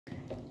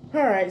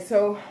All right,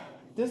 so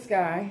this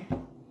guy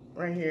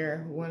right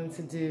here wanted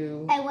to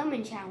do a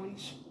lemon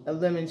challenge. A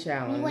lemon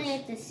challenge. We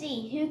wanted to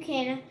see who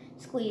can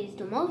squeeze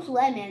the most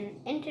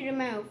lemon into the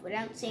mouth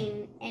without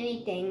saying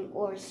anything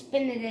or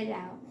spitting it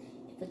out.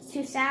 If it's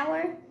too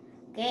sour,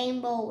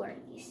 game over.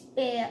 You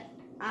spit it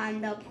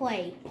on the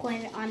plate. Put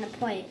it on the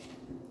plate.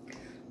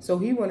 So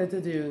he wanted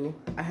to do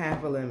a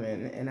half a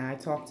lemon, and I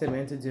talked him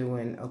into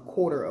doing a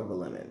quarter of a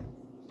lemon.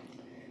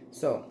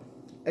 So,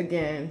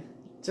 again,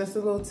 just a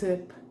little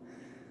tip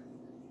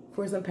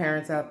for some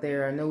parents out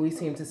there. I know we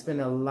seem to spend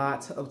a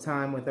lot of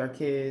time with our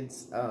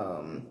kids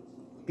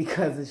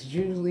because it's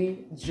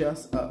usually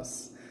just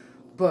us.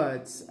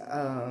 But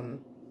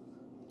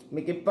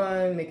make it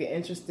fun, make it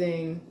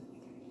interesting,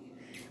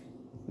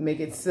 make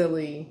it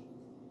silly,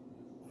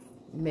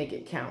 make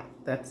it count.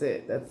 That's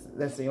it.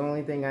 That's the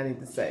only thing I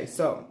need to say.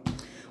 So,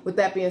 with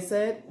that being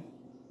said,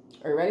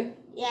 are you ready?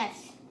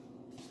 Yes.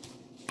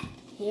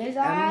 Here's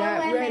our I'm not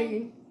lemon.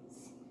 ready.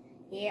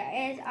 Here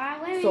is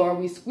our lemon. So, are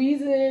we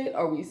squeezing it?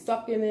 Are we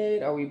sucking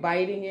it? Are we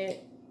biting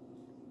it?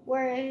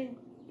 We're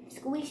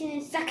squeezing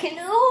and sucking.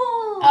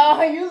 Ooh!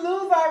 Oh, you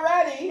lose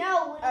already.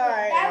 No. All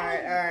right.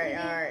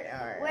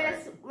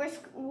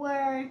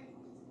 We're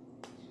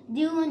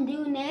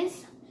doing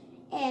this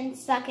and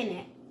sucking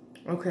it.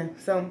 Okay,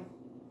 so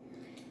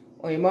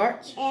on your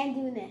march. And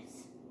do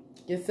this.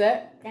 Get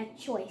set. That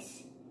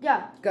choice.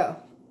 Go. Go.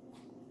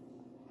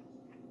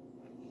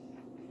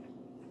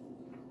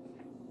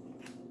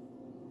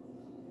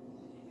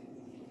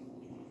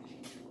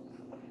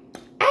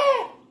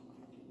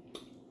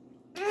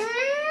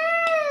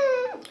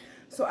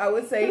 So I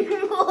would say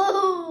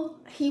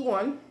he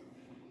won.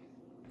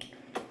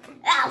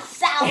 That was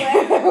sour.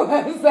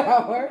 It was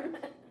sour.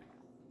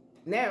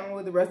 Now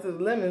with the rest of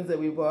the lemons that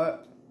we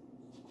bought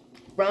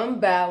from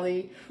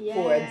Valley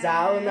for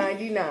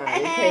 $1.99.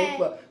 Okay,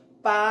 for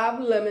 5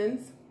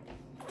 lemons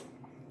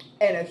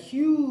and a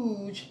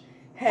huge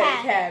head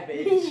of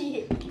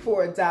cabbage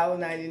for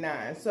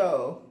 $1.99.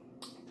 So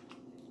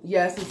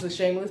yes, it's a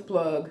shameless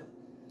plug.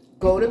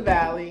 Go to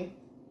Valley.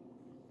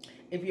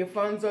 If your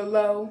funds are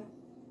low,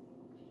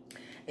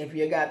 if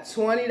you got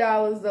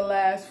 $20 to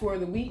last for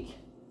the week,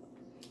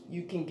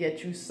 you can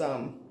get you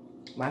some,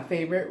 my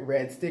favorite,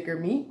 red sticker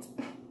meat,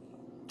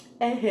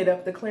 and hit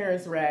up the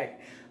clearance rack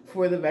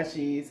for the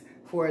veggies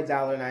for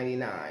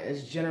 $1.99.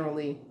 It's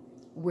generally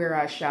where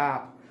I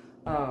shop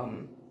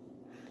for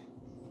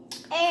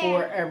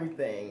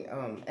everything.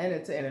 And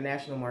it's an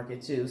international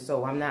market too,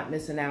 so I'm not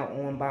missing out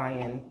on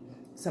buying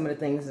some of the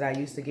things that I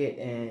used to get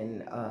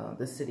in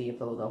the city of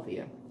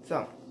Philadelphia.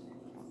 So,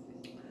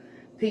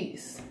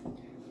 peace.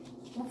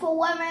 With a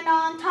lemon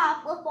on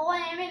top, with a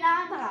lemon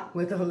on top.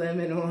 With a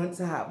lemon on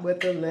top,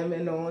 with a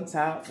lemon on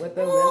top, with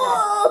a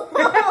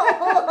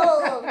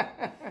lemon.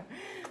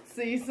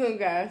 See you soon,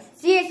 guys.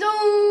 See you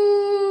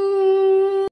soon.